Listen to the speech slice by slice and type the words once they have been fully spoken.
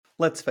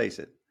Let's face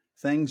it,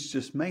 things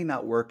just may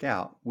not work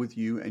out with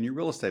you and your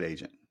real estate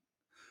agent.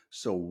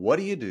 So what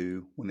do you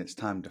do when it's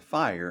time to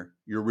fire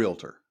your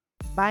realtor?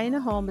 Buying a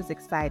home is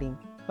exciting,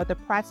 but the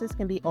process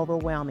can be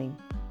overwhelming.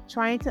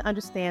 Trying to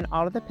understand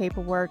all of the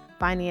paperwork,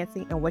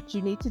 financing, and what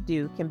you need to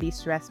do can be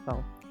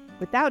stressful.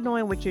 Without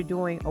knowing what you're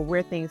doing or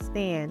where things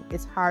stand,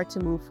 it's hard to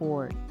move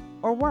forward.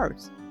 Or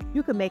worse,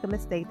 you could make a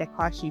mistake that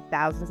costs you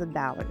thousands of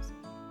dollars.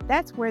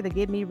 That's where the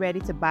Get Me Ready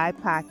to Buy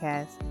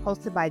podcast,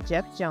 hosted by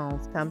Jeff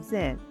Jones, comes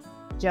in.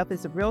 Jeff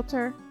is a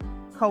realtor,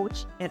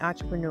 coach, and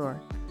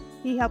entrepreneur.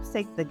 He helps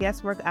take the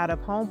guesswork out of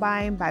home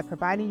buying by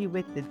providing you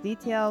with the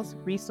details,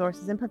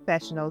 resources, and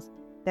professionals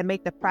that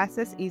make the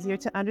process easier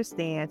to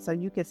understand so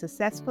you can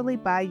successfully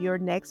buy your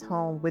next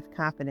home with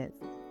confidence.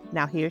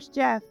 Now here's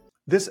Jeff.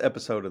 This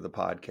episode of the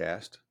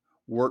podcast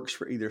works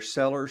for either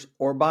sellers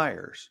or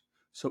buyers,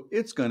 so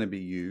it's going to be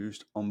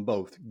used on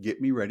both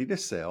Get Me Ready to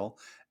Sell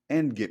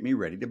and Get Me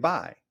Ready to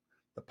Buy,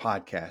 the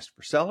podcast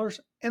for sellers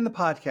and the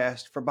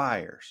podcast for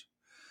buyers.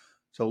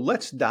 So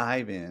let's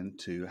dive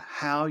into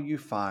how you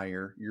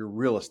fire your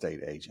real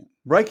estate agent.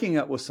 Breaking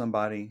up with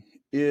somebody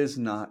is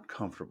not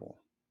comfortable,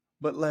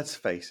 but let's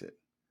face it,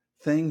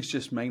 things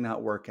just may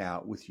not work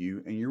out with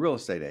you and your real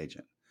estate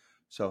agent.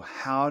 So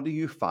how do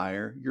you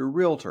fire your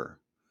realtor?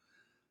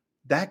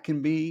 That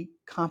can be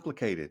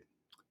complicated.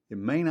 It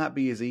may not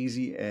be as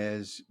easy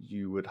as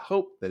you would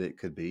hope that it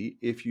could be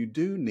if you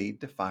do need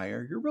to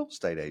fire your real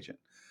estate agent.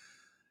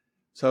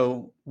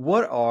 So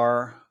what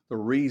are the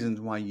reasons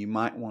why you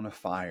might want to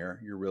fire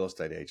your real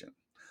estate agent?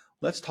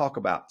 Let's talk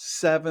about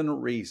 7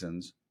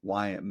 reasons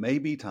why it may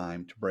be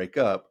time to break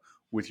up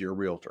with your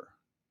realtor.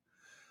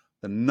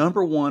 The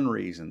number one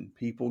reason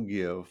people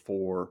give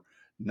for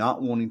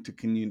not wanting to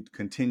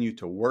continue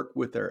to work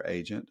with their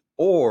agent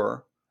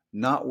or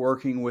not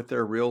working with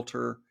their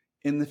realtor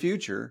in the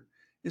future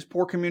is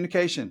poor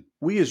communication.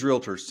 We as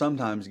realtors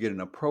sometimes get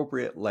an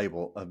appropriate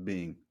label of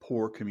being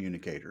poor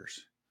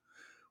communicators.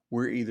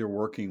 We're either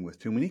working with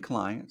too many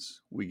clients,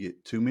 we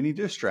get too many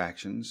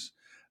distractions,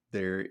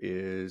 there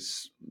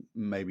is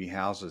maybe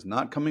houses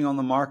not coming on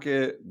the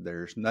market,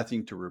 there's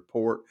nothing to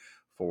report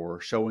for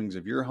showings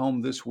of your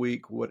home this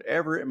week,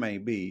 whatever it may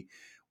be.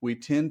 We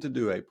tend to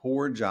do a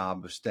poor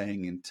job of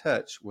staying in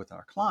touch with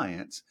our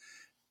clients,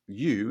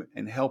 you,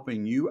 and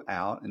helping you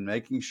out and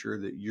making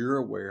sure that you're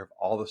aware of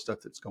all the stuff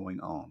that's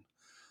going on.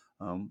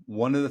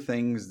 One of the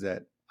things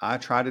that I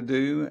try to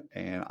do,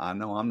 and I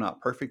know I'm not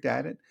perfect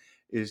at it,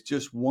 is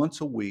just once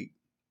a week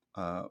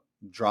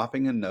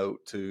dropping a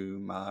note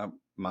to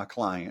my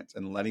clients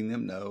and letting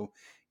them know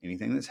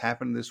anything that's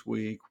happened this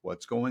week,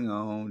 what's going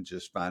on,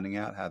 just finding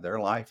out how their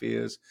life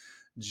is,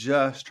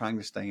 just trying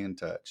to stay in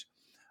touch.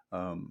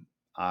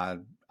 I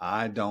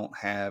don't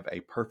have a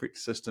perfect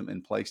system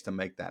in place to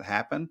make that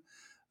happen,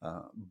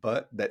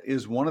 but that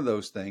is one of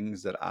those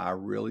things that I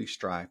really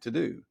strive to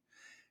do.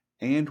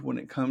 And when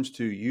it comes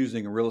to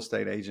using a real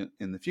estate agent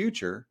in the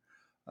future,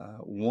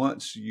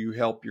 once we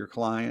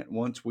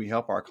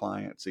help our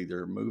clients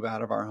either move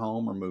out of our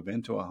home or move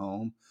into a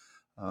home,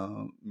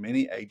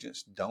 many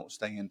agents don't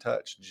stay in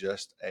touch.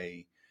 Just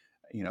a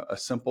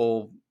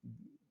simple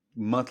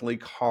monthly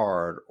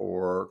card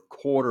or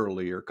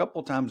quarterly or a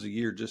couple times a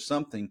year, just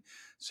something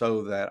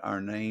so that our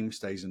name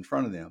stays in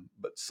front of them.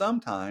 But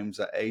sometimes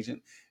the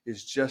agent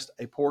is just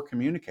a poor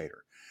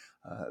communicator.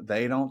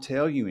 They don't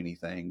tell you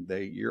anything.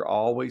 You're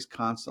always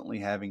constantly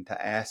having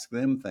to ask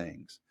them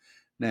things.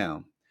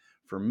 Now,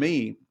 for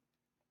me,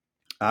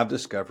 I've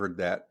discovered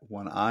that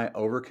when I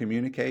over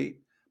communicate,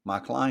 my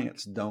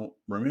clients don't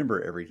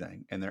remember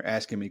everything and they're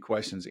asking me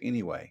questions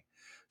anyway.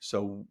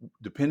 So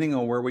depending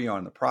on where we are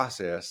in the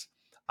process,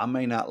 I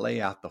may not lay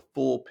out the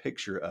full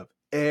picture of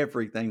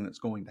everything that's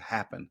going to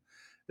happen.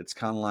 It's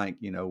kind of like,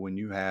 when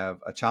you have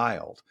a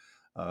child,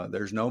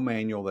 there's no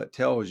manual that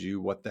tells you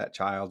what that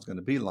child's going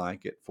to be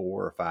like at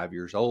 4 or 5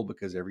 years old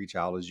because every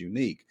child is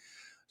unique.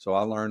 So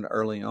I learned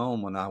early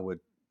on when I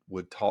would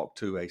talk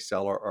to a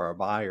seller or a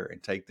buyer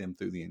and take them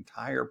through the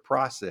entire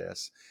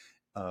process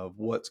of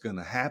what's going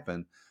to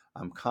happen,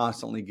 I'm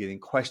constantly getting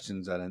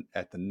questions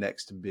at the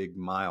next big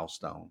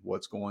milestone.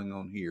 What's going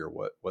on here?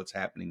 What's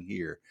happening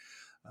here?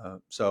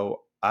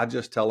 So I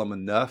just tell them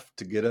enough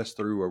to get us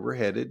through where we're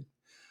headed.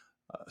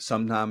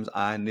 Sometimes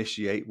I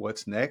initiate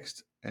what's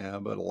next,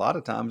 but a lot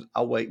of times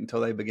I'll wait until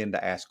they begin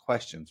to ask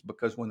questions,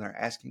 because when they're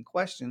asking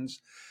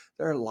questions,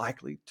 they're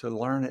likely to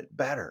learn it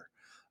better.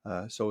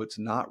 So it's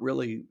not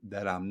really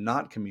that I'm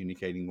not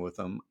communicating with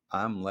them.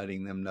 I'm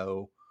letting them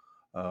know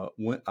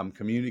when I'm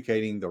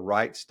communicating the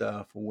right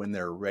stuff when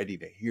they're ready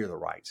to hear the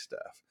right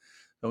stuff.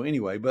 So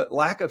anyway, but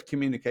lack of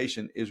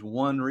communication is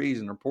one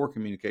reason, or poor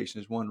communication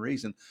is one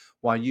reason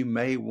why you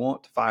may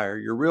want to fire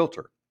your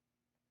realtor.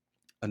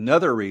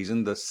 Another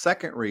reason, the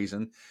second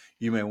reason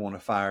you may want to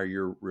fire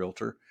your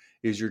realtor,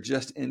 is you're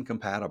just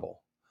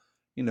incompatible.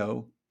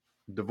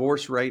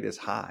 Divorce rate is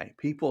high.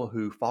 People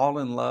who fall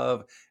in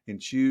love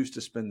and choose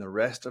to spend the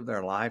rest of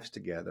their lives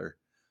together,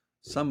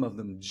 some of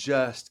them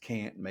just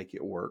can't make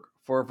it work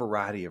for a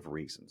variety of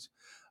reasons.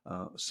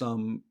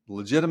 Some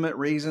legitimate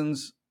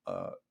reasons,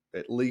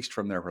 at least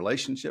from their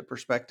relationship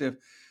perspective,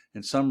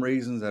 and some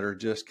reasons that are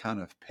just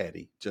kind of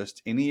petty,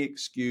 just any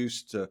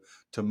excuse to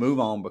move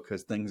on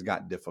because things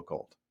got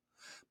difficult.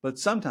 But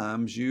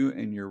sometimes you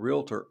and your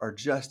realtor are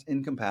just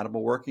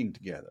incompatible working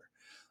together.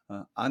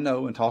 I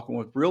know in talking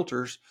with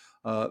realtors,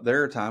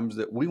 there are times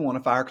that we want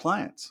to fire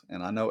clients.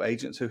 And I know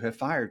agents who have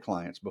fired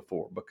clients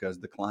before because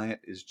the client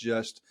is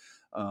just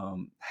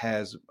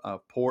has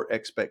poor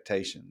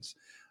expectations,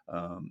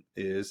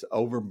 is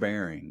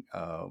overbearing.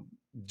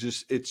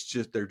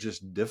 They're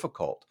just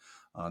difficult.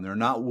 They're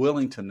not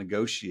willing to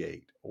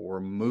negotiate or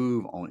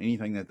move on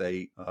anything that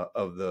they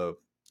of the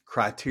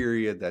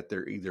criteria that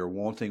they're either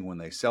wanting when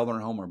they sell their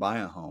home or buy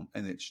a home.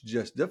 And it's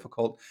just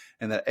difficult.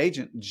 And that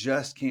agent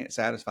just can't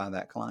satisfy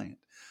that client.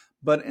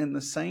 But in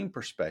the same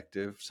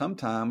perspective,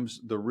 sometimes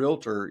the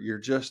realtor, you're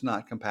just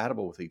not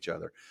compatible with each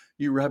other.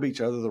 You rub each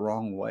other the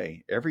wrong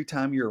way. Every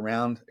time you're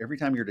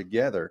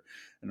together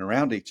and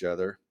around each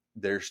other,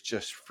 there's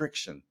just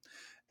friction.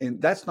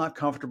 And that's not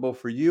comfortable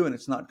for you, and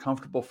it's not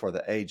comfortable for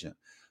the agent.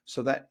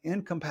 So that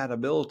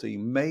incompatibility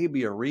may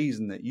be a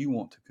reason that you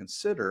want to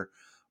consider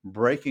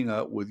breaking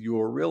up with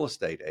your real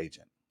estate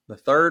agent. The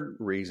third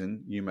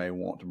reason you may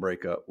want to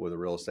break up with a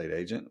real estate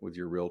agent, with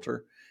your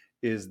realtor,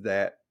 is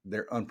that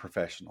they're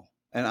unprofessional.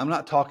 And I'm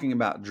not talking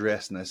about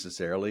dress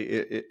necessarily.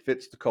 It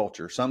fits the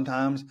culture.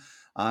 Sometimes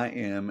I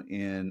am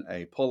in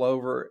a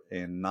pullover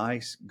and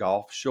nice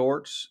golf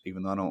shorts,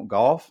 even though I don't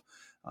golf,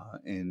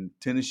 and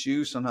tennis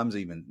shoes, sometimes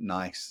even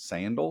nice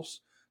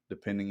sandals,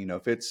 depending,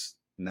 if it's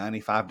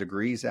 95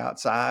 degrees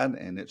outside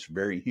and it's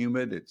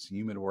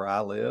humid where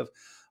I live.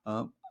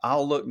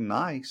 I'll look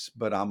nice,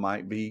 but I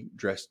might be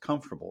dressed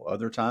comfortable.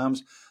 Other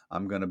times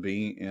I'm going to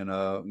be in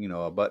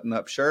a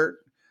button-up shirt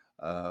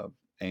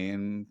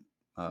and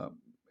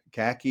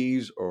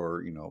khakis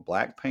or,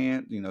 black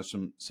pants,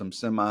 some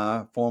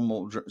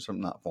semi-formal,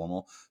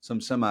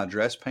 some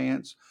semi-dress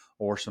pants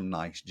or some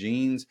nice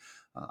jeans.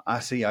 I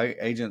see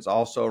agents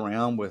also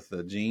around with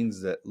the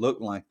jeans that look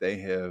like they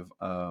have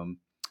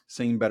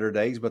seen better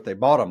days, but they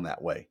bought them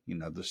that way,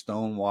 the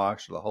stone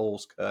wash, the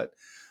holes cut.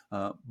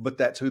 But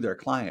that's who their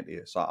client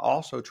is. So I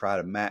also try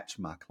to match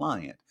my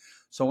client.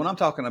 So when I'm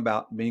talking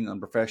about being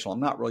unprofessional,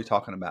 I'm not really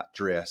talking about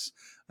dress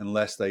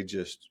unless they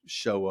just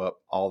show up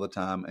all the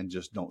time and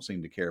just don't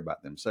seem to care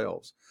about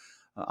themselves.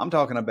 I'm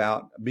talking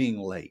about being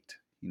late.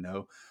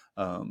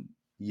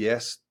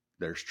 Yes,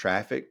 there's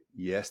traffic.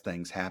 Yes,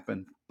 things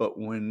happen. But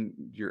when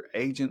your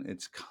agent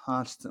is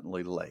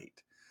constantly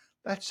late,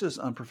 that's just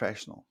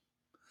unprofessional.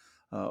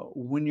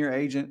 When your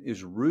agent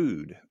is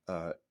rude,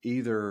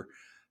 either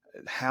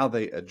how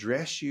they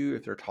address you,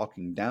 if they're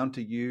talking down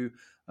to you.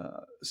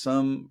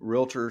 Some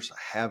realtors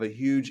have a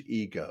huge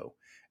ego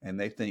and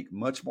they think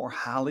much more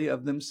highly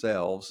of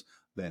themselves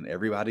than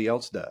everybody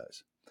else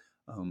does.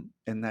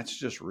 And that's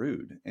just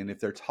rude. And if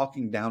they're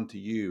talking down to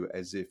you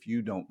as if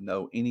you don't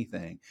know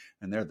anything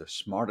and they're the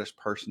smartest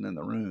person in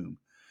the room,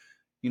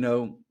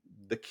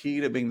 the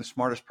key to being the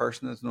smartest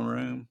person in the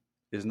room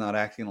is not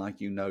acting like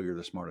you're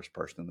the smartest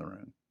person in the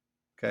room.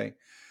 Okay.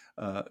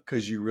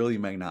 Because you really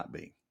may not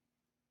be.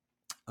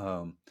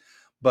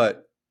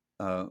 But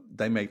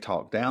they may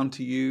talk down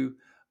to you,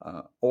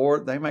 or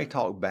they may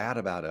talk bad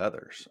about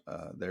others.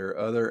 There are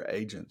other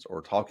agents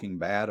or talking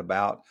bad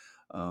about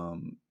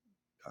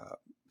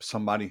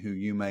somebody who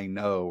you may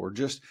know, or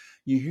just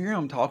you hear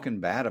them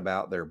talking bad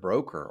about their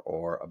broker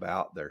or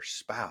about their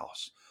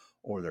spouse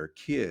or their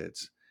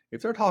kids.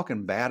 If they're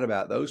talking bad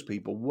about those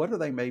people, what are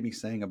they maybe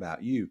saying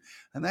about you?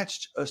 And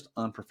that's just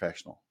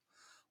unprofessional.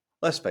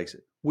 Let's face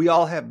it, we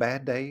all have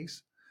bad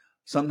days.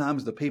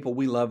 Sometimes the people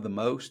we love the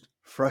most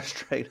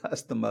frustrate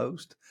us the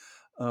most.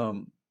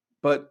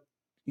 But,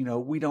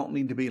 we don't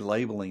need to be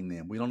labeling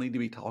them. We don't need to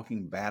be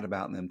talking bad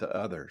about them to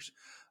others.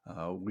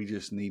 We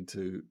just need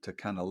to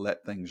kind of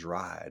let things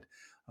ride.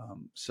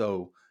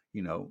 So,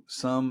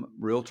 some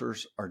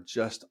realtors are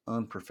just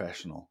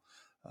unprofessional.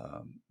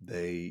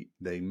 They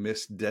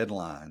miss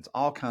deadlines,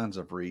 all kinds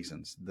of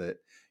reasons that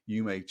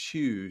you may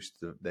choose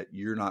that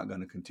you're not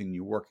going to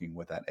continue working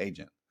with that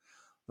agent.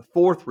 The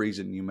fourth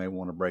reason you may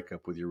want to break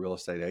up with your real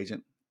estate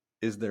agent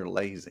is they're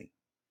lazy.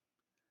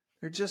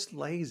 They're just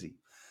lazy.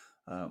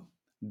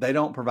 They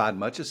don't provide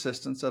much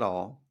assistance at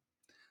all.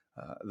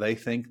 They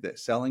think that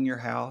selling your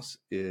house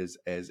is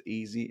as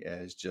easy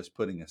as just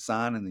putting a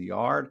sign in the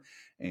yard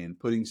and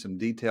putting some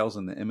details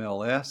in the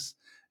MLS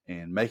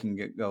and making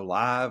it go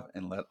live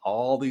and let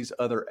all these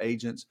other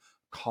agents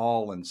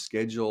call and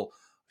schedule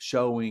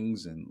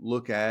showings and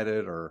look at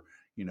it, or,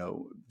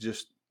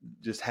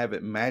 just have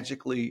it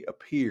magically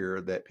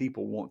appear that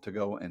people want to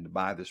go and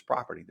buy this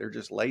property. They're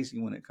just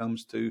lazy when it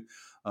comes to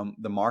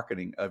the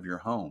marketing of your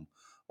home,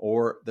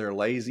 or they're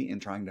lazy in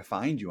trying to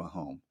find you a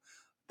home.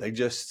 They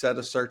just set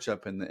a search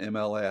up in the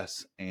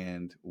MLS,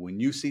 and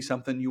when you see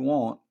something you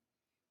want,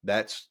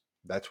 that's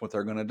what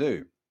they're going to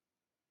do.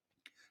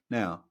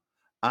 Now,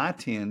 I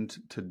tend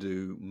to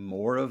do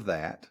more of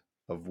that,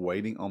 of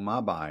waiting on my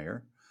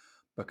buyer,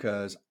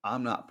 because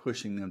I'm not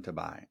pushing them to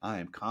buy. I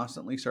am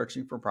constantly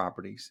searching for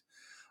properties.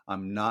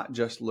 I'm not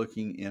just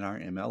looking in our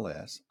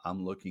MLS.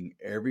 I'm looking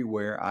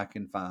everywhere I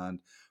can find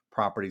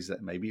properties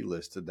that may be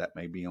listed, that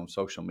may be on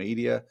social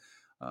media.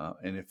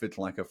 And if it's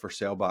like a for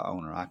sale by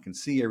owner, I can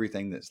see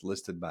everything that's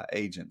listed by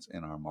agents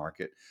in our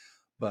market.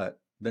 But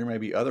there may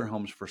be other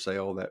homes for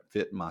sale that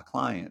fit my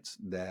clients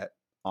that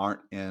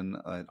aren't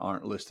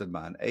listed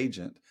by an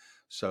agent.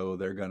 So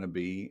they're going to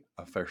be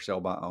a for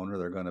sale by owner.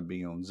 They're going to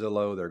be on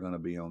Zillow. They're going to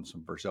be on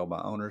some for sale by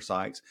owner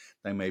sites.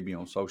 They may be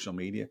on social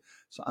media.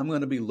 So I'm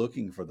going to be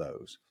looking for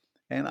those.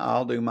 And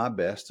I'll do my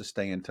best to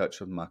stay in touch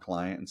with my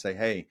client and say,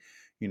 hey,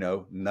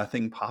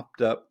 nothing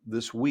popped up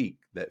this week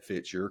that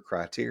fits your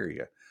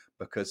criteria,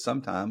 because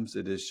sometimes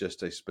it is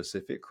just a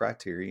specific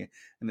criteria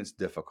and it's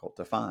difficult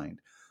to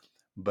find.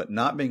 But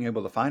not being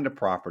able to find a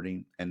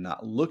property and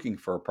not looking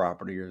for a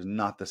property is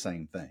not the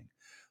same thing.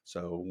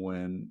 So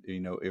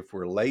if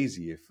we're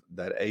lazy, if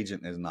that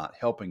agent is not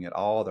helping at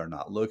all, they're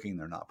not looking,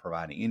 they're not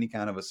providing any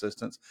kind of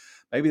assistance,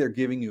 maybe they're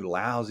giving you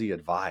lousy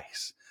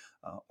advice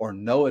or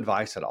no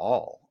advice at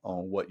all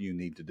on what you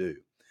need to do.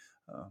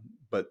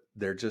 But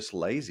they're just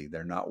lazy.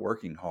 They're not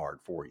working hard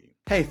for you.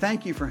 Hey,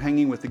 thank you for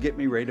hanging with the Get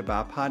Me Ready to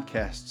Buy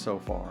podcast so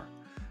far.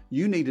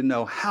 You need to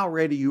know how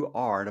ready you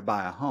are to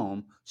buy a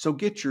home, so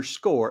get your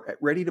score at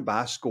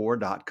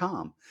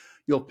readytobuyscore.com.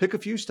 You'll pick a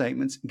few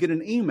statements, get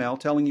an email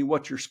telling you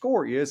what your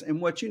score is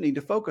and what you need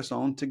to focus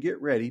on to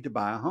get ready to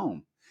buy a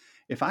home.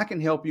 If I can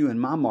help you in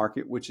my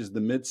market, which is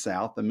the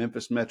Mid-South, the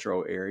Memphis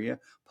metro area,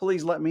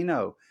 please let me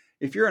know.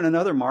 If you're in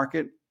another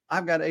market,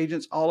 I've got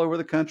agents all over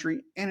the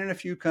country and in a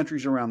few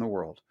countries around the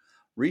world.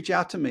 Reach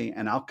out to me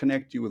and I'll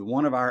connect you with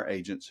one of our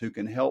agents who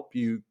can help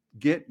you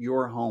get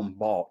your home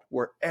bought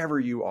wherever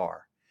you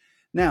are.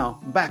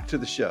 Now, back to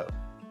the show.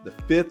 The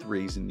fifth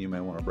reason you may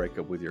want to break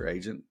up with your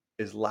agent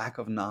is lack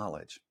of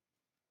knowledge.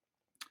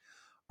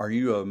 Are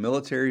you a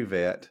military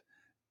vet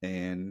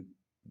and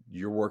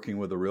you're working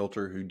with a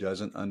realtor who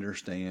doesn't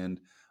understand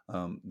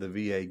the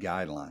VA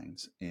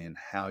guidelines and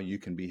how you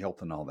can be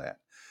helped in all that?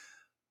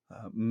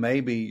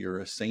 Maybe you're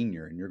a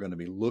senior and you're going to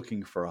be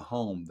looking for a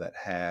home that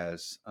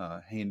has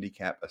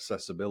handicap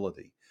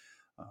accessibility.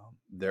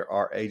 There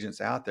are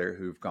agents out there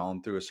who've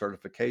gone through a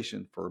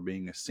certification for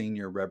being a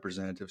senior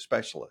representative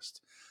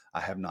specialist. I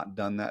have not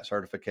done that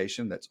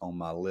certification. That's on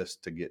my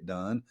list to get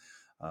done.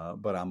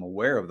 But I'm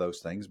aware of those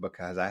things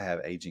because I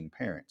have aging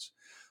parents.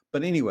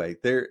 But anyway,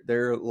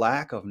 their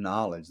lack of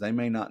knowledge, they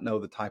may not know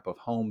the type of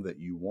home that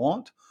you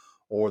want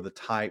or the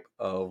type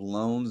of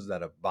loans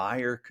that a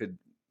buyer could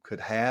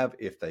have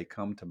if they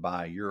come to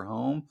buy your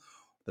home,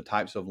 the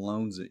types of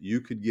loans that you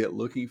could get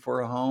looking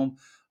for a home,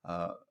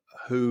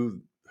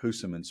 who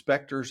some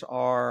inspectors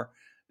are,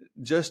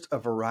 just a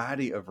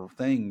variety of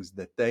things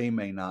that they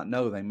may not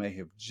know. They may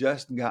have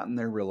just gotten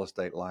their real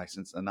estate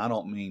license. And I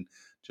don't mean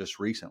just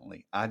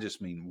recently. I just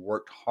mean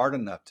worked hard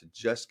enough to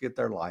just get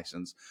their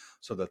license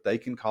so that they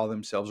can call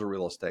themselves a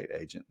real estate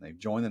agent. They've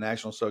joined the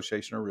National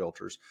Association of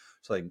Realtors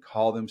so they can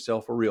call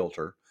themselves a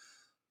realtor.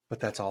 But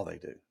that's all they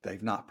do.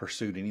 They've not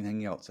pursued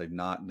anything else. They've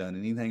not done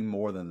anything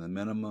more than the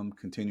minimum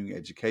continuing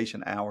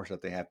education hours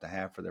that they have to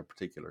have for their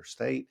particular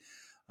state.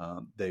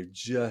 They've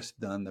just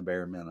done the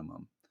bare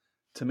minimum.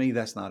 To me,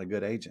 that's not a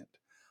good agent,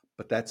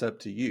 but that's up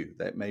to you.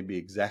 That may be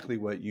exactly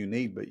what you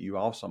need, but you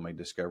also may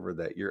discover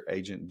that your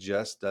agent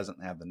just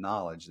doesn't have the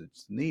knowledge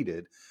that's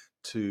needed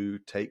to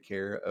take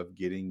care of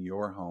getting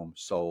your home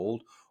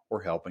sold or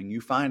helping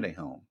you find a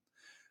home.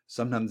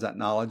 Sometimes that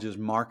knowledge is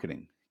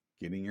marketing,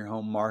 getting your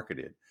home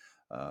marketed,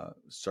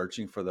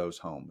 searching for those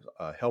homes,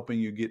 helping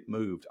you get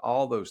moved,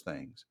 all those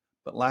things.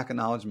 But lack of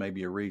knowledge may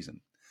be a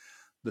reason.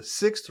 The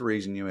sixth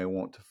reason you may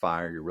want to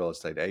fire your real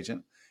estate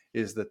agent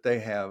is that they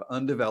have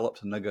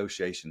undeveloped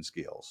negotiation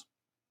skills.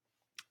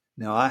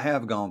 Now, I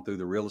have gone through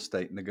the real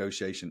estate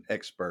negotiation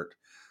expert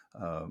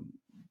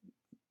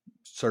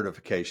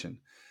certification,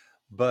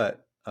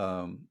 but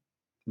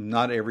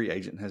not every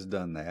agent has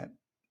done that.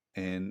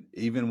 And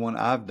even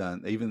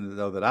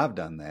though that I've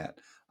done that,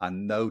 I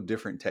know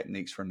different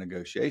techniques for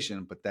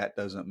negotiation, but that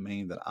doesn't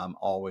mean that I'm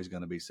always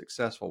going to be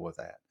successful with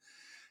that.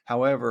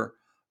 However,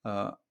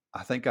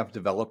 I think I've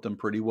developed them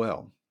pretty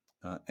well.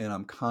 And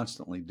I'm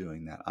constantly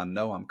doing that. I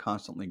know I'm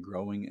constantly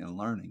growing and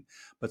learning,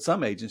 but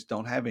some agents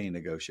don't have any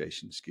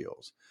negotiation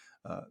skills.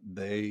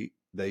 They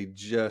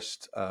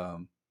just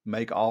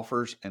make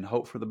offers and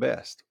hope for the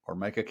best, or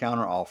make a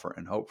counter offer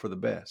and hope for the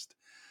best.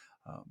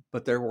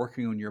 But they're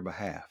working on your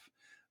behalf.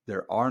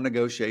 There are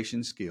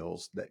negotiation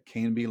skills that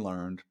can be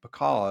learned,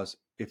 because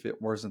if it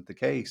wasn't the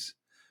case,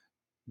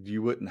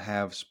 you wouldn't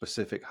have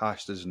specific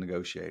hostage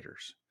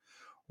negotiators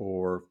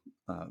or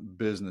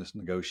business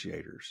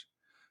negotiators.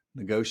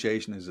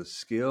 Negotiation is a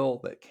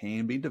skill that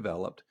can be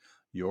developed.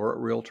 Your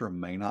realtor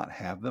may not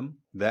have them.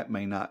 That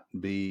may not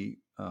be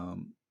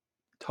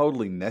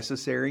totally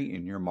necessary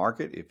in your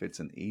market if it's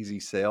an easy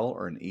sell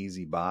or an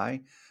easy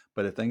buy.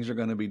 But if things are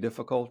going to be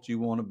difficult, you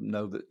want to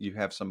know that you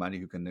have somebody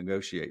who can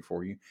negotiate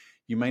for you.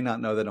 You may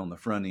not know that on the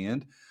front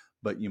end,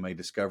 but you may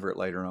discover it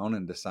later on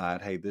and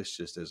decide, hey, this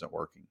just isn't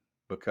working.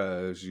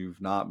 because you've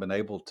not been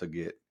able to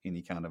get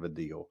any kind of a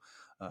deal.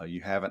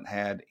 You haven't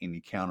had any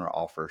counter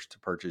offers to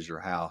purchase your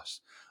house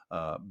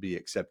be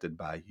accepted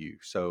by you.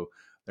 So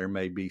there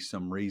may be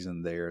some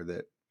reason there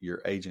that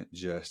your agent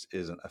just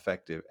isn't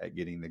effective at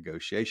getting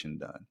negotiation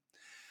done.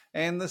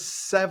 And the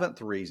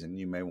seventh reason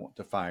you may want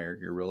to fire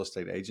your real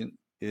estate agent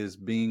is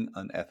being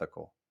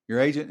unethical. Your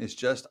agent is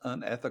just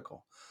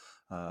unethical.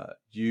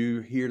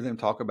 You hear them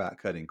talk about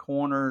cutting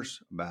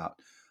corners, about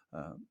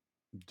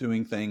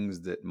doing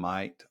things that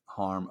might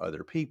harm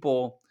other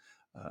people.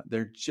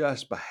 They're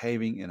just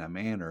behaving in a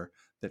manner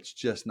that's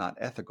just not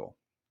ethical.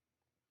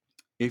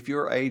 If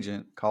your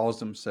agent calls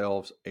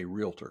themselves a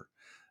realtor,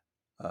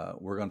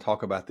 we're going to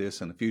talk about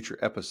this in a future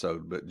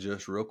episode, but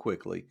just real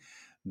quickly,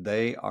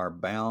 they are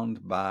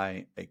bound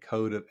by a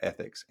code of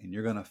ethics, and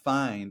you're going to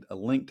find a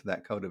link to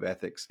that code of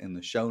ethics in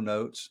the show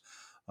notes,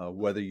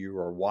 whether you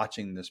are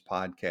watching this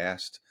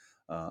podcast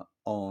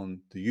on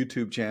the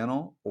YouTube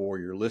channel or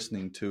you're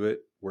listening to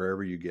it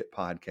wherever you get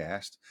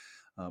podcasts.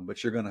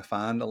 But you're going to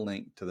find a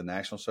link to the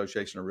National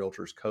Association of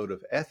Realtors Code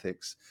of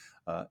Ethics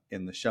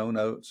in the show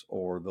notes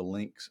or the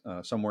links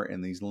somewhere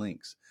in these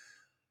links.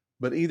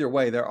 But either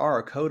way, there are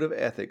a code of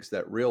ethics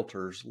that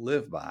realtors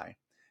live by.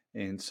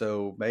 And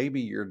so maybe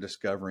you're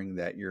discovering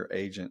that your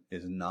agent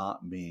is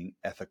not being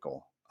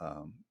ethical.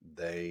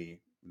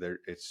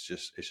 It's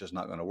just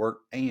not going to work.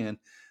 And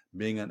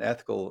being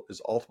unethical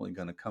is ultimately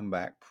going to come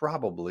back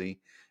probably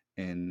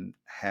and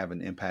have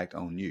an impact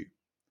on you.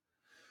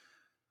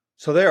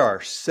 So there are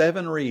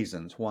 7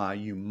 reasons why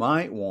you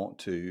might want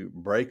to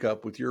break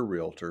up with your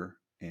realtor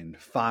and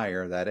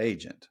fire that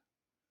agent.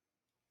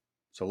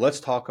 So let's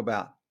talk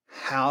about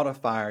how to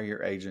fire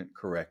your agent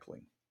correctly.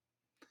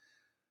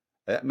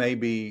 That may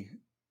be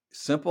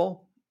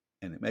simple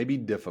and it may be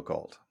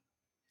difficult,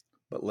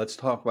 but let's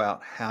talk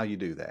about how you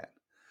do that.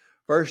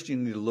 First, you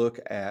need to look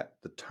at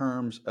the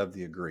terms of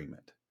the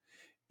agreement.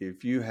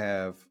 If you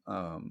have,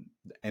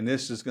 and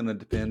this is going to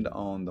depend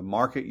on the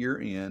market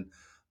you're in,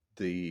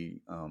 the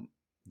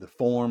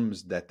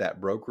forms that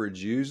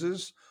brokerage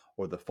uses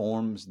or the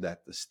forms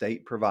that the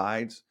state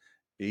provides.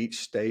 Each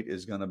state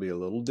is going to be a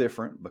little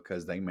different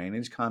because they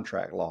manage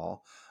contract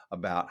law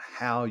about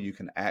how you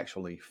can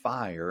actually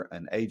fire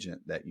an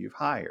agent that you've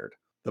hired.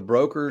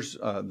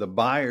 The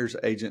buyer's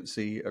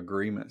agency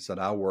agreements that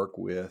I work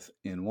with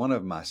in one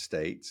of my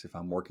states, if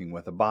I'm working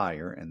with a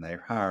buyer and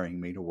they're hiring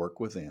me to work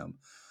with them,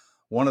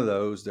 one of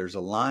those, there's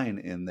a line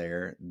in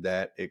there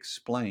that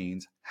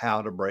explains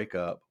how to break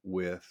up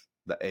with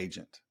the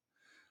agent.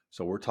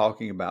 So we're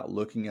talking about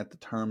looking at the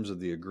terms of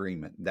the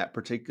agreement. That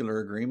particular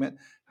agreement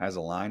has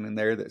a line in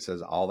there that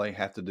says all they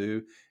have to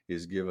do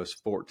is give us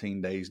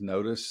 14 days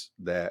notice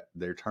that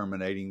they're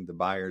terminating the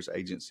buyer's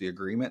agency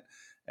agreement,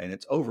 and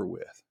it's over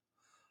with.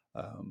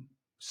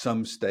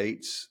 Some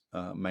states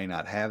may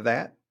not have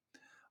that.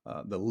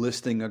 The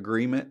listing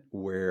agreement,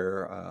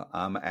 where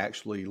I'm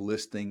actually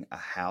listing a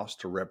house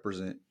to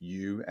represent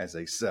you as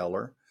a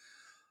seller,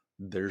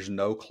 there's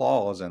no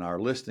clause in our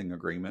listing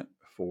agreement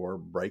for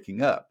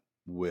breaking up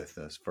with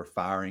us, for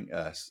firing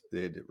us.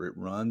 It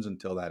runs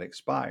until that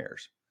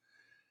expires.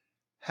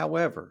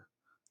 However,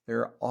 there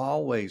are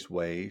always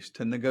ways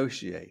to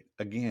negotiate.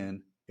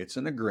 Again, it's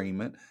an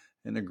agreement,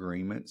 and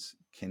agreements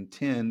can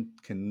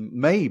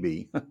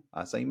maybe,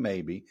 I say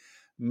maybe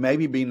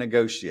be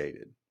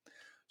negotiated.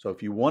 So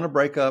if you want to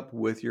break up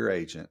with your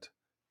agent,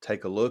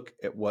 take a look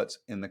at what's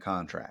in the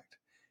contract.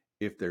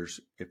 If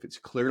it's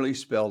clearly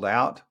spelled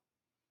out,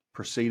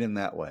 proceed in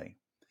that way.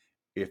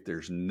 If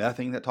there's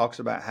nothing that talks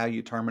about how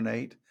you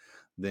terminate,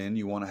 then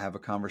you want to have a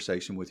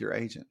conversation with your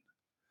agent.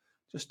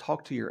 Just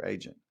talk to your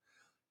agent.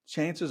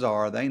 Chances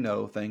are they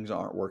know things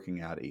aren't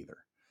working out either.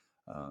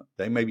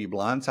 They may be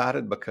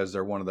blindsided because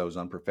they're one of those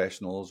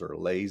unprofessionals or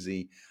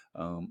lazy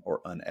or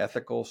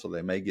unethical, so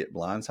they may get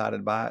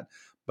blindsided by it.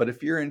 But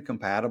if you're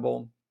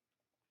incompatible,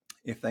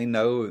 if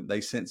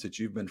they sense that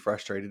you've been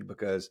frustrated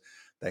because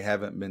they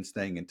haven't been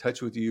staying in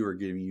touch with you or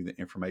giving you the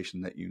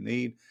information that you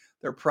need,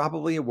 they're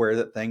probably aware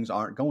that things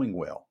aren't going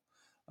well.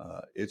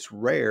 It's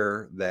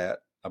rare that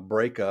a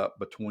breakup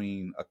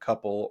between a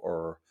couple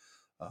or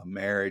a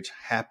marriage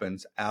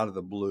happens out of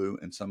the blue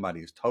and somebody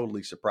is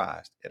totally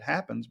surprised. It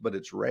happens, but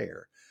it's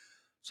rare.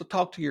 So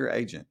talk to your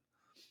agent.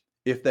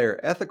 If they're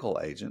an ethical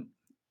agent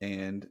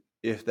and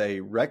if they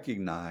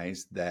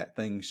recognize that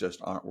things just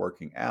aren't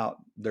working out,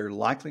 they're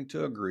likely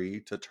to agree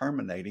to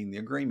terminating the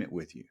agreement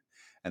with you.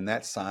 And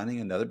that's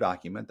signing another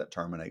document that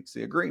terminates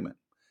the agreement.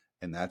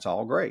 And that's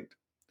all great.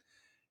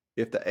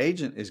 If the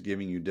agent is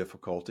giving you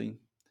difficulty,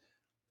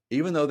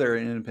 even though they're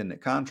an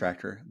independent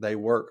contractor, they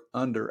work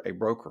under a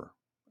broker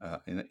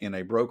in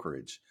a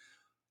brokerage.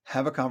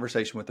 Have a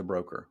conversation with the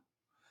broker.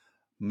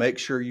 Make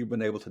sure you've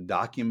been able to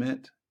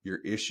document your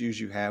issues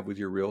you have with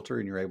your realtor,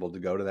 and you're able to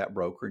go to that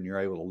broker and you're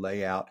able to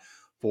lay out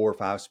 4 or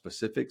 5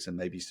 specifics and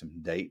maybe some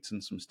dates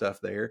and some stuff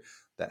there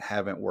that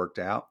haven't worked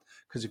out.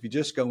 Because if you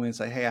just go in and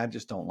say, hey, I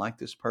just don't like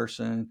this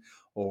person,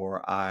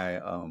 or I've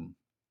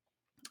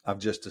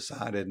just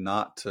decided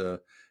not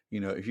to,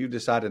 if you've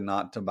decided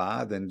not to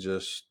buy, then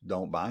just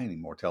don't buy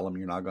anymore. Tell them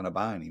you're not going to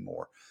buy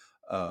anymore.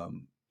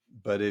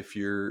 But if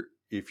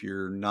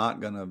you're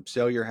not going to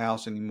sell your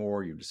house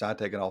anymore, you decide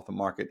to take it off the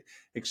market,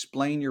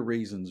 explain your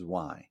reasons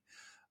why.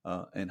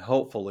 And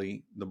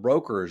hopefully the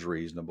broker is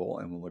reasonable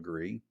and will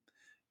agree.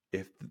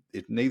 If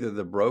neither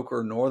the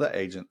broker nor the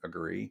agent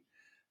agree,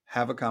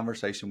 have a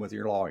conversation with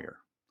your lawyer.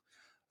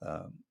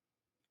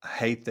 I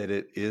hate that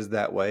it is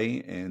that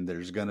way, and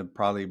there's going to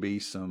probably be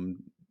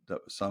some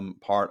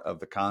part of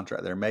the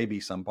contract. There may be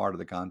some part of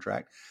the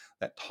contract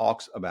that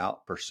talks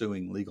about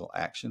pursuing legal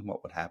action,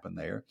 what would happen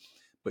there.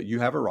 But you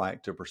have a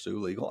right to pursue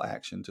legal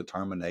action to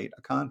terminate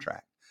a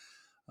contract.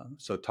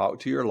 So talk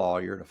to your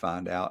lawyer to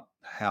find out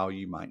how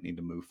you might need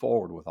to move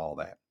forward with all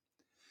that.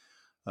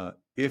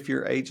 If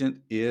your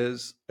agent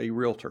is a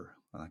realtor,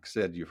 like I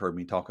said, you've heard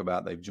me talk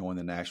about they've joined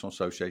the National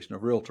Association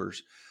of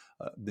Realtors,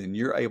 then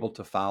you're able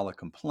to file a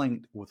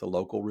complaint with the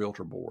local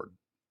realtor board.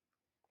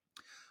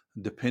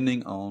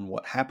 Depending on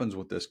what happens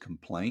with this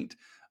complaint,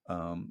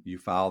 you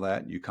file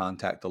that, you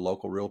contact the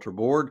local realtor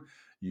board,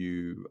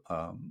 you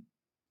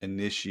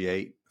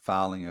initiate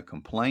filing a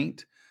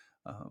complaint.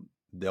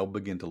 They'll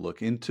begin to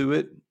look into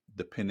it.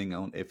 Depending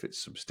on if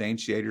it's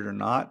substantiated or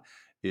not,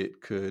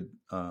 it could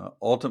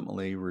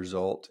ultimately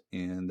result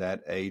in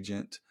that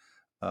agent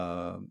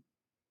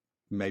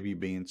maybe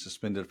being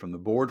suspended from the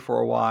board for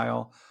a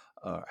while,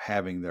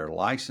 having their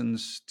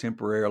license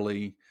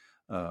temporarily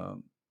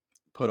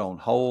put on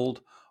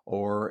hold,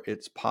 or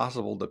it's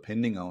possible,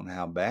 depending on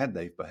how bad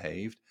they've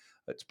behaved,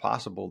 it's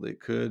possible that it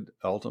could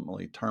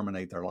ultimately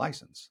terminate their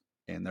license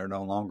and they're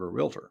no longer a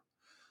realtor.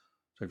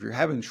 So if you're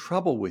having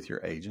trouble with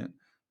your agent,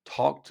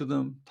 talk to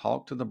them,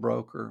 talk to the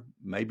broker,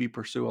 maybe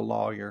pursue a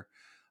lawyer,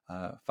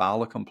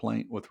 file a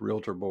complaint with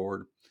Realtor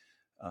Board,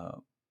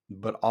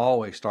 but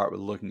always start with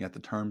looking at the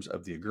terms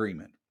of the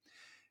agreement.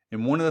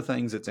 And one of the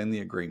things that's in the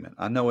agreement,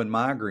 I know in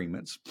my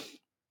agreements,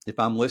 if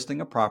I'm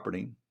listing a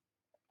property,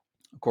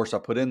 of course, I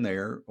put in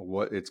there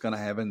what it's going to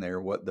have in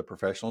there, what the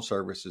professional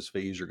services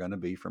fees are going to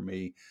be for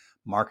me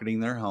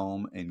marketing their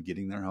home and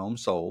getting their home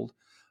sold,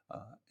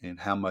 and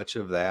how much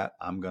of that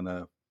I'm going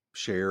to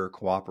share,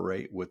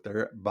 cooperate with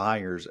their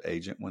buyer's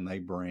agent when they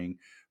bring,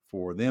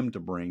 for them to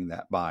bring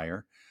that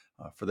buyer,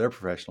 for their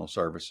professional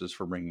services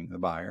for bringing the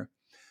buyer.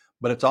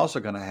 But it's also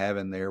going to have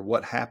in there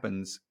what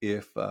happens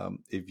if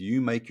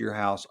you make your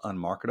house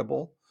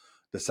unmarketable,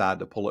 decide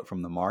to pull it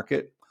from the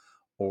market,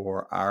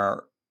 or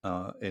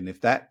and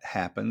if that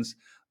happens,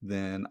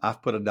 then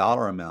I've put a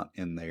dollar amount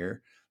in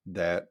there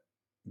that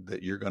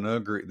you're going to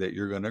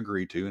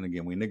agree to. And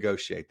again, we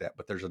negotiate that,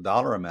 but there's a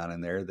dollar amount in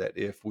there that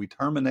if we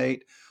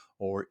terminate,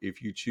 or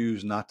if you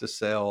choose not to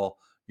sell,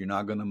 you're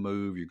not going to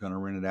move, you're going to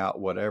rent it out,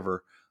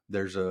 whatever,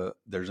 there's a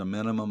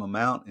minimum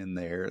amount in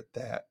there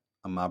that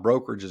my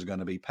brokerage is going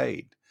to be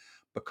paid,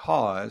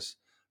 because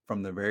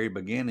from the very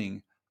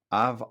beginning,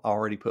 I've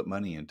already put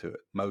money into it.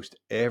 Most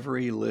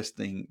every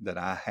listing that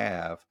I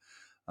have,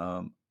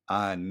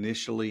 I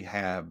initially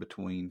have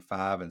between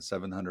 $500 and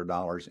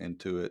 $700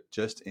 into it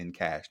just in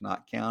cash,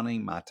 not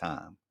counting my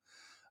time,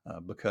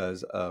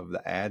 because of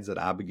the ads that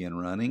I begin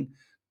running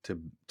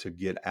to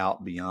get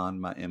out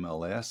beyond my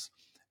MLS,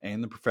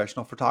 and the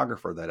professional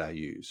photographer that I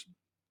use,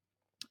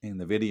 and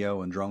the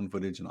video and drone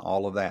footage and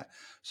all of that.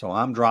 So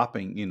I'm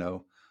dropping,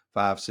 $500,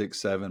 $600,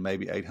 $700,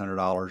 maybe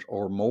 $800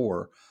 or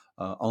more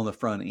on the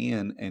front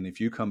end. And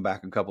if you come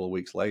back a couple of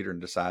weeks later and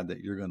decide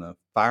that you're going to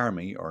fire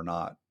me or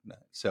not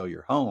sell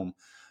your home,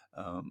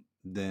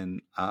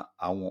 then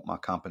I want my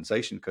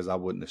compensation, because I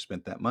wouldn't have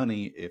spent that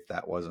money if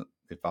I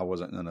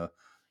wasn't going to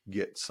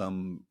get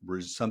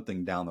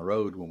something down the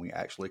road when we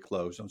actually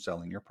close on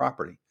selling your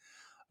property.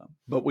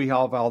 But we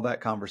have all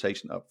that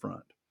conversation up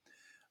front.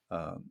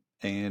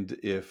 And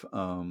if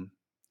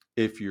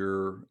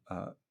you're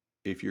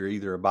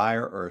either a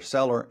buyer or a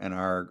seller and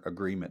our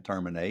agreement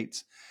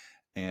terminates,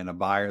 and a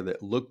buyer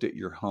that looked at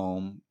your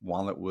home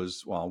while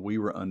we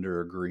were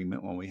under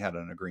agreement, when we had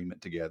an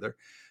agreement together,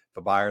 if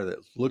a buyer that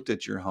looked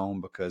at your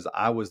home because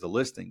I was the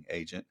listing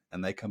agent,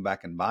 and they come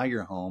back and buy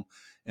your home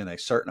in a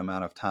certain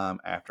amount of time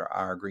after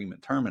our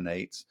agreement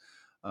terminates,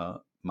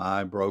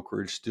 my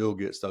brokerage still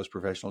gets those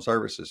professional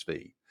services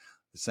fee.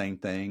 The same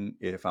thing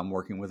if I'm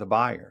working with a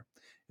buyer.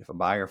 If a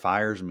buyer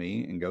fires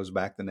me and goes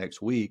back the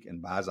next week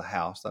and buys a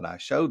house that I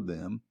showed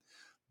them,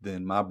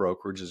 then my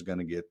brokerage is going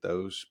to get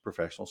those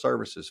professional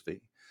services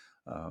fee,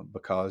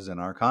 because in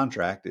our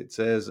contract it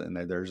says, and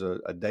there's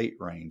a date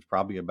range,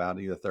 probably about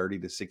either 30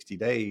 to 60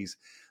 days,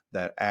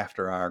 that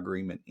after our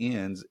agreement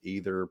ends,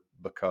 either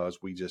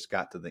because we just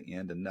got to the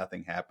end and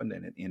nothing happened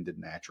and it ended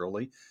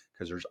naturally,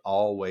 because there's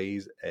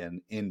always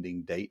an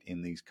ending date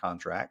in these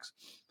contracts.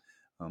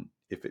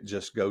 If it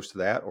just goes to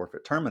that, or if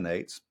it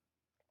terminates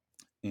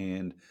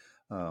and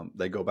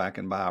they go back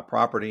and buy a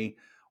property,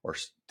 or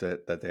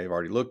that they've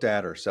already looked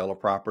at, or sell a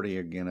property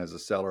again as a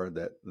seller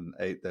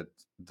that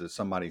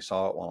somebody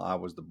saw it while I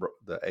was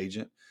the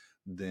agent,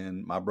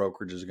 then my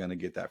brokerage is going to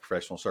get that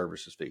professional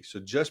services fee. So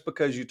just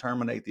because you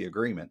terminate the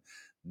agreement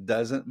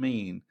doesn't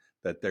mean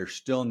that they're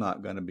still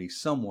not going to be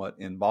somewhat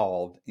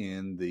involved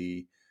in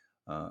the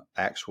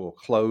actual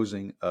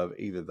closing of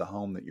either the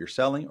home that you're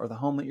selling or the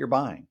home that you're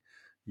buying.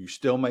 You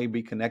still may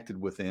be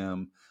connected with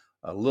them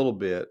a little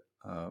bit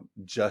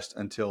just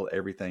until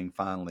everything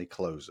finally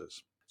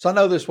closes. So I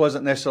know this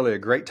wasn't necessarily a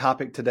great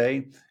topic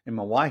today. And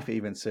my wife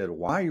even said,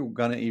 why are you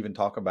going to even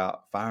talk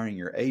about firing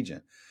your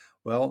agent?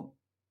 Well,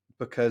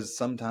 because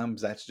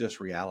sometimes that's just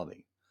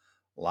reality.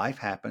 Life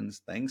happens,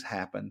 things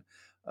happen.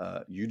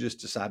 You just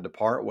decide to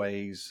part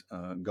ways,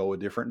 go a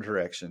different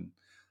direction.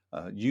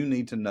 You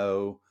need to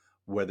know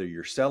whether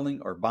you're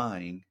selling or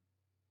buying,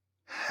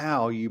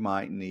 how you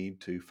might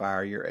need to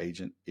fire your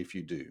agent if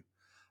you do.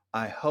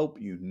 I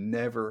hope you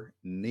never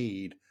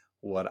need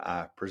what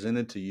I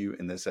presented to you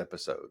in this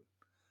episode.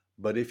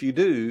 But if you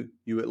do,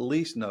 you at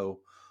least know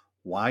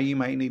why you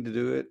may need to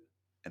do it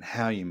and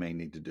how you may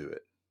need to do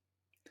it.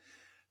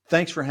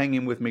 Thanks for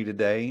hanging with me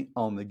today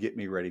on the Get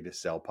Me Ready to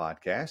Sell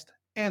podcast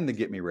and the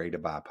Get Me Ready to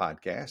Buy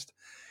podcast.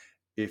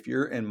 If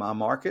you're in my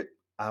market,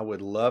 I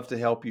would love to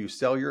help you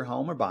sell your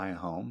home or buy a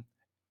home.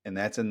 And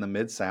that's in the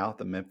Mid-South,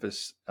 the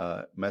Memphis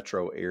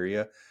metro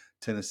area,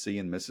 Tennessee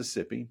and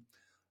Mississippi.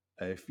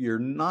 If you're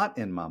not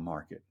in my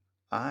market,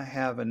 I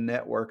have a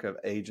network of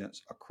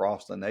agents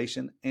across the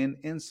nation and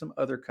in some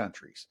other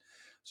countries.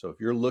 So if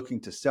you're looking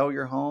to sell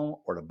your home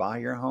or to buy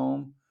your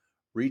home,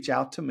 reach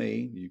out to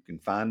me. You can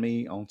find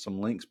me on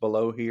some links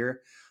below here.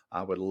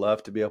 I would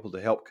love to be able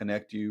to help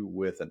connect you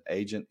with an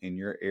agent in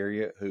your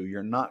area who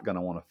you're not going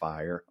to want to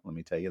fire. Let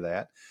me tell you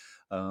that.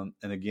 And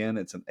again,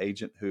 it's an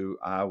agent who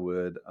I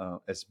would,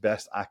 as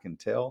best I can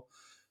tell,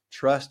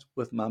 trust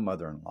with my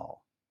mother-in-law.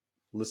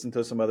 Listen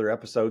to some other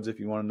episodes if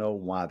you want to know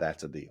why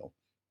that's a deal.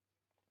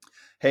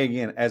 Hey,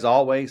 again, as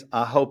always,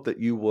 I hope that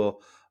you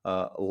will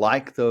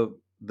like the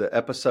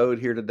episode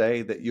here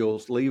today, that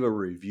you'll leave a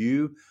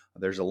review.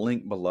 There's a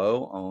link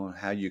below on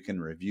how you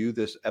can review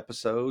this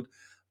episode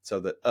so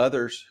that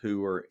others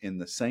who are in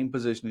the same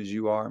position as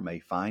you are may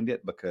find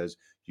it because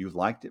you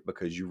liked it,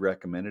 because you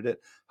recommended it.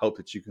 Hope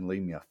that you can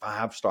leave me a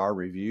 5-star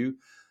review.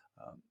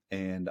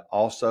 And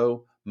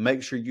also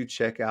make sure you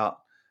check out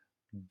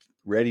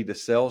Ready to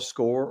Sell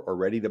Score or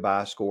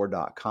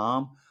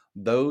readytobuyScore.com.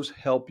 Those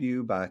help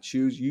you by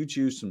you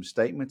choose some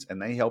statements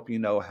and they help you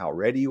know how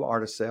ready you are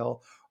to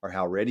sell or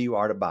how ready you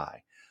are to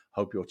buy.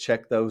 Hope you'll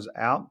check those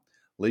out.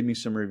 Leave me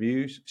some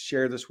reviews,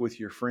 share this with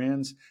your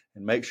friends,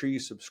 and make sure you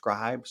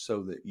subscribe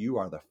so that you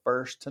are the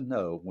first to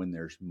know when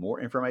there's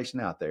more information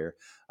out there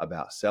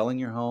about selling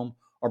your home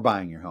or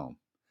buying your home.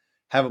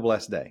 Have a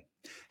blessed day.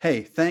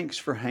 Hey, thanks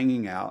for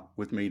hanging out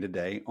with me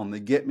today on the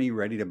Get Me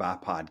Ready to Buy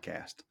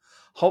podcast.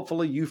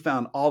 Hopefully you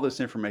found all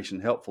this information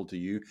helpful to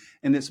you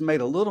and it's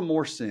made a little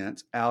more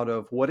sense out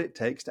of what it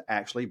takes to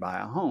actually buy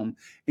a home,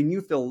 and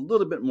you feel a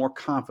little bit more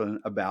confident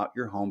about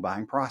your home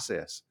buying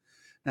process.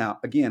 Now,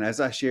 again, as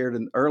I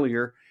shared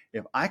earlier,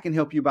 if I can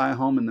help you buy a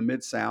home in the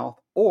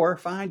Mid-South or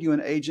find you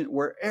an agent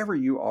wherever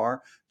you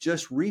are,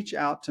 just reach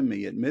out to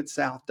me at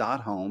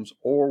midsouth.homes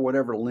or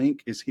whatever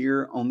link is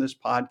here on this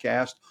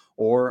podcast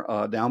or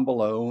down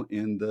below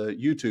in the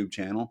YouTube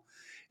channel.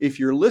 If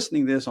you're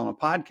listening to this on a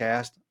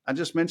podcast, I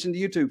just mentioned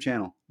the YouTube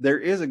channel. There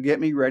is a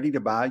Get Me Ready to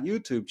Buy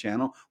YouTube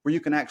channel where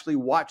you can actually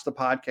watch the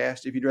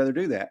podcast if you'd rather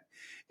do that.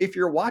 If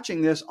you're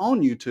watching this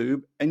on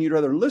YouTube and you'd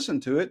rather listen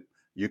to it,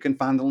 you can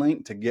find the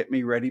link to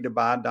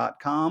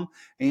getmereadytobuy.com,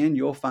 and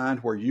you'll find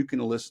where you can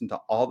listen to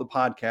all the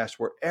podcasts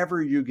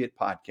wherever you get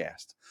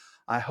podcasts.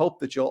 I hope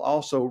that you'll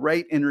also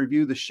rate and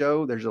review the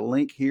show. There's a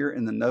link here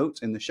in the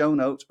notes, in the show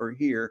notes, or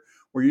here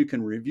where you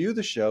can review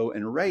the show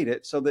and rate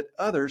it so that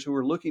others who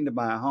are looking to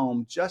buy a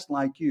home just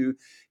like you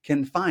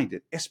can find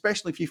it,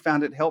 especially if you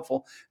found it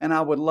helpful. And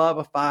I would love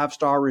a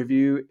 5-star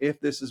review if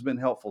this has been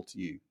helpful to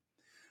you.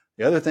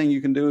 The other thing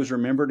you can do is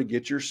remember to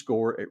get your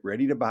score at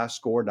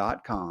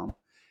readytobuyscore.com.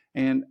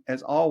 And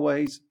as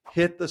always,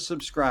 hit the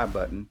subscribe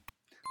button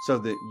so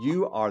that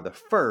you are the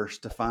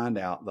first to find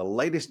out the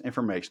latest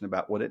information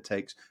about what it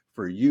takes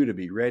for you to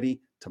be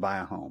ready to buy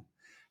a home.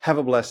 Have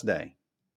a blessed day.